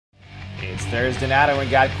It's Thursday night and we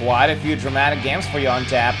got quite a few dramatic games for you on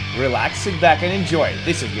tap. Relax, sit back and enjoy.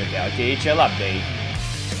 This is your daily KHL update.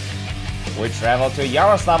 We travel to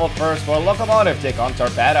Yaroslavl first for Lokomotiv take on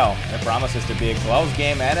Torpedo. It promises to be a close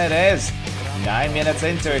game, and it is. 9 minutes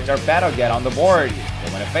into it, Torpedo get on the board.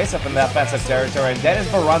 They win a face-up in the offensive territory, and Dennis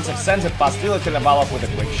Barantsov sends it past Navalov with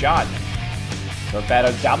a quick shot.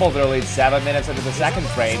 Torpedo doubled their lead 7 minutes into the second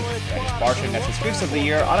frame. Dennis Barshin nets his 5th of the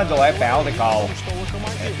year on a delayed penalty call.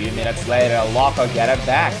 A few minutes later, Loko get it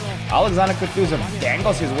back. Alexander Kutuzov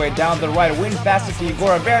dangles his way down the right wing, passes to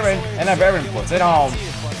Igor Averin, and Averin puts it home.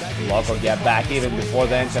 Loko get back even before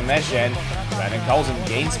the intermission. Brandon Coulson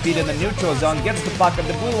gains speed in the neutral zone, gets the puck at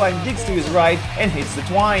the blue line, digs to his right, and hits the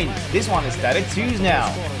twine. This one is tied at 2s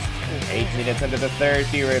now. 8 minutes into the third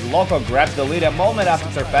period, Loko grabs the lead a moment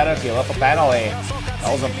after Torpedo kill up a penalty.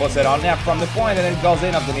 Coulson puts it on net from the point, and it goes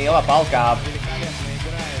in of Danila Palkov.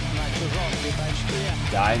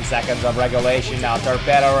 9 seconds of regulation now.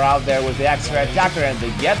 Torpedo are out there with the extra attacker, and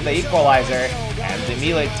they get the equalizer. And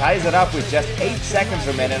Demile ties it up with just 8 seconds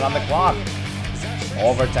remaining on the clock.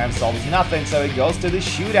 Overtime solves nothing, so it goes to the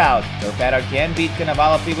shootout. Torpedo can beat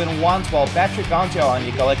Konovalov even once, while Patrick Ontiel and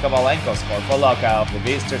Nikolai Kovalenko score for Loko. The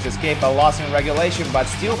visitors escape a loss in regulation, but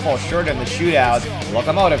still fall short in the shootout.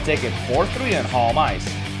 Lokomotiv take it 4-3 on home ice.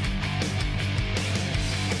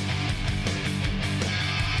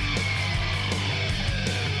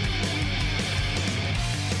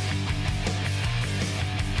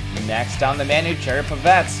 Next on the menu, Cherry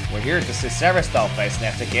Pavets. We're here to see Severstal face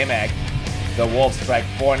Neftekimek. The Wolves strike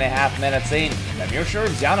 4.5 minutes in. Damir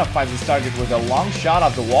Shurzyanov finds his target with a long shot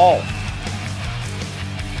off the wall.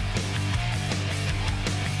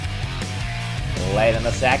 Late in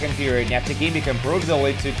the second period, Neftekimek improves the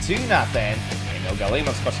lead to 2-0. Emil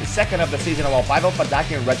Galimov scores his second of the season, while Pavel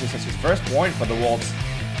Padakin registers his first point for the Wolves.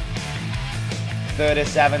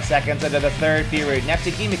 37 seconds into the third period,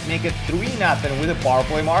 Neftekimek make it 3-0 with a power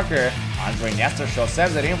play marker. Andrei Nestorshow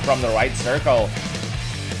sends it in from the right circle.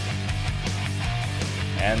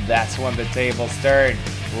 And that's when the tables turn.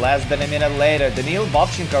 Less than a minute later, Daniil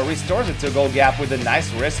Bovchenko restores a 2-goal gap with a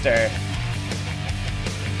nice wrister.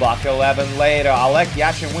 Buck 11 later, Oleg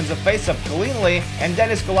Yashin wins a face-up cleanly, and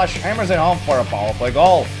Denis Kulash hammers it home for a power play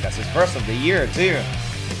goal. That's his first of the year, too.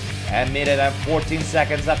 A minute and 14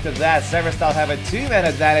 seconds after that, Severstal have a 2-man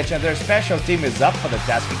advantage, and their special team is up for the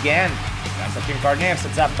task again. Konstantin Korneev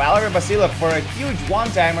sets up Valery Vasilyev for a huge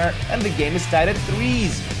one-timer, and the game is tied at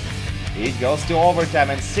 3s. It goes to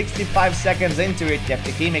overtime, and 65 seconds into it,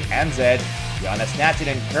 Neftekimek ends it. Jonas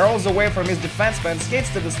Natinen curls away from his defenseman,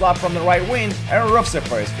 skates to the slot from the right wing, and roofs it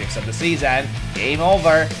for his 5th of the season. Game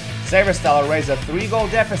over. Severstal raised a 3-goal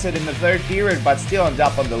deficit in the third period, but still end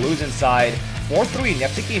up on the losing side. 4-3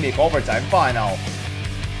 Neftekimek overtime final.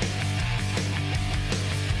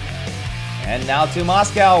 And now to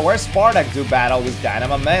Moscow, where Spartak do battle with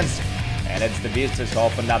Dynamo Minsk. And it's the visitors who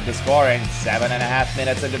opened up the scoring. 7.5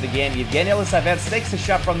 minutes into the game, Evgeny Lisavets takes a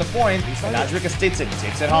shot from the point, and Andrei Kostitsyn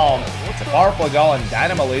takes it home. It's a power play goal, and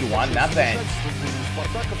Dynamo lead 1-0.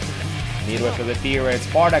 Midway through the period,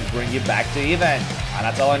 Spartak bring you back to even.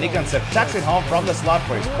 Anatoly Nikontsev tucks it home from the slot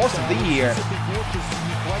for his 4th of the year.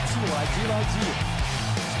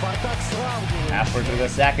 Halfway through the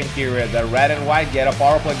second period, the red and white get a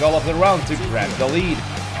power play goal of their own to grab the lead.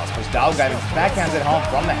 Oscar Dalganin backhands it home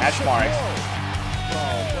from the hash marks.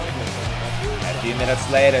 A few minutes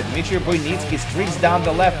later, Dmitry Buynitsky streaks down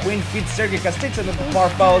the left wing, feeds Sergei Kostitsyn at the far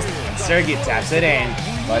post, and Sergei taps it in.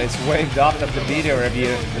 But it's waved off at the video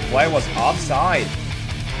review. The play was offside.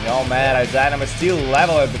 No matter, Dynamo still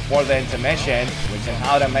level it before the intermission.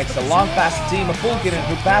 Wichenhauda makes a long pass to Timo Pulkinen,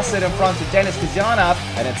 who passes it in front to Denis Kazyanov,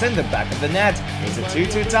 and it's in the back of the net. It's a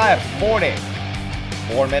 2-2 tie after 40.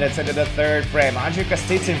 4 minutes into the third frame, Andrei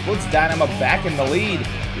Kostitsyn puts Dynamo back in the lead.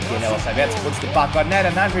 Evgeny Lisavets puts the puck on net,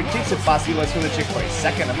 and Andrei tips it past Ilyas Hulichik for his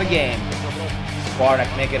second of the game.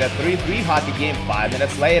 Spartak make it a 3-3 hockey game 5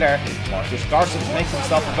 minutes later. Marcus Carson makes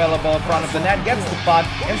himself available in front of the net, gets the puck,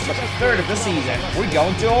 and scores the 3rd of the season. We're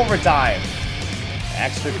going to overtime.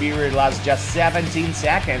 Extra period lasts just 17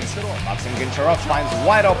 seconds. Maxim Goncharov finds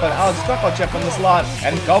wide open Alex Kovalchev in the slot,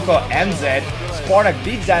 and Koko ends it. Spartak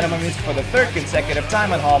beats Dynamo Minsk for the 3rd consecutive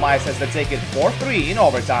time on home ice as they take it 4-3 in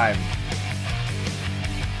overtime.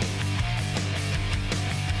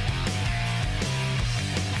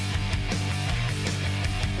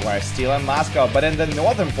 We're still in Moscow, but in the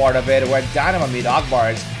northern part of it, where Dynamo meet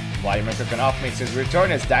Akbars. Vladimir Kukanov makes his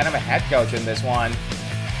return as Dynamo head coach in this one.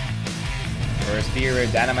 First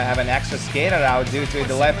period, Dynamo have an extra skater out due to a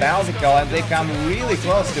delayed penalty call, and they come really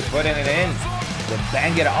close to putting it in. They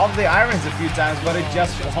bang it off the irons a few times, but it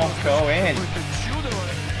just won't go in.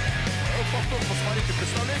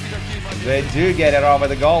 They do get it over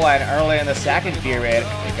the goal line early in the second period.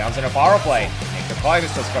 It comes in a power play. Victor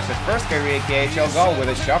Koivisto scores his first career KHL goal with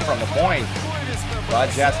a shot from the point. But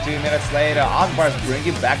just 2 minutes later, Akbars bring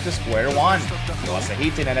it back to square one.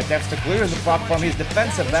 Wasahitinen attempts to clear the puck from his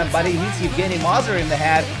defensive end, but he hits Evgeny Mazur in the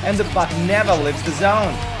head, and the puck never leaves the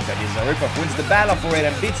zone. Tadej Zaripov wins the battle for it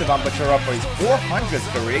and beats Ivan Bacharov for his 400th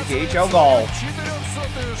career KHL goal.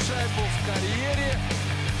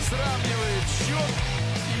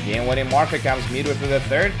 Game-winning marker comes midway through the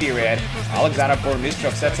third period. Alexander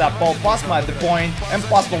Burmistrov sets up Paul Postma at the point, and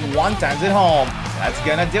Postma one times it home. That's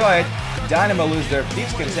gonna do it. Dynamo lose their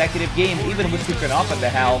 5th consecutive game, even with Kukanov at the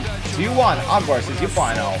helm. 2-1, Akbars is your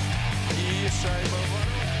final.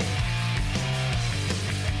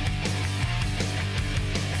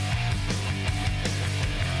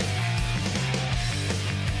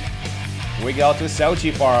 We go to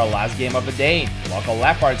Sochi for our last game of the day. Local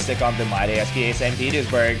Leopards take on the mighty SKA St.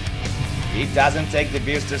 Petersburg. It doesn't take the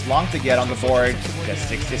Boosters long to get on the board. Just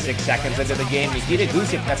 66 seconds into the game, Nikita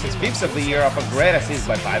Gusev has his 5th of the year off a great assist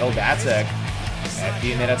by Pavel Datsyuk. A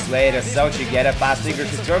few minutes later, Sochi get it past Igor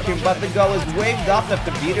Shesterkin, but the goal is waved off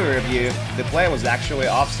after video review. The play was actually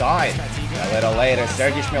offside. A little later,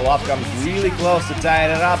 Sergei Shmilov comes really close to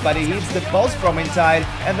tying it up, but he hits the post from inside,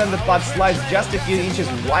 and then the puck slides just a few inches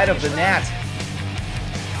wide of the net.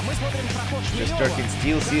 Shesterkin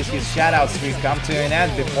still sees his shutout streak come to an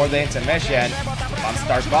end before the intermission. Stefan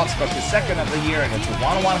Starkov scores his 2nd of the year, and it's a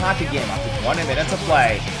 1-1 hockey game after 20 minutes of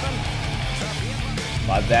play.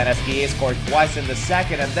 But then SKA scored twice in the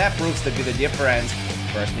second, and that proves to be the difference.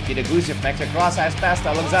 First, Nikita Gusev makes a cross-ice pass to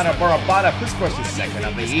Alexander Borobanov, who scores his 2nd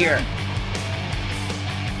of the year.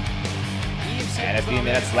 And a few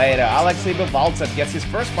minutes later, Alexei Bivaltsev gets his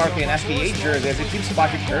first marker in SKA jersey as he keeps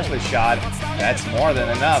Patrick Kersley's shot. That's more than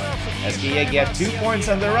enough. SKA get 2 points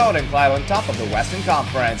on the road and climb on top of the Western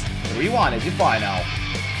Conference. 3-1 is your final.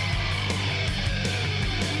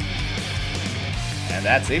 And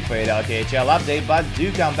that's it for your KHL update, but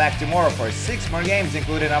do come back tomorrow for 6 more games,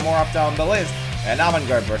 including Amorov on the list and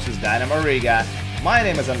Avangard versus Dynamo Riga. My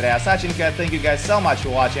name is Andreas Sachenko. Thank you guys so much for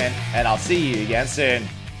watching, and I'll see you again soon.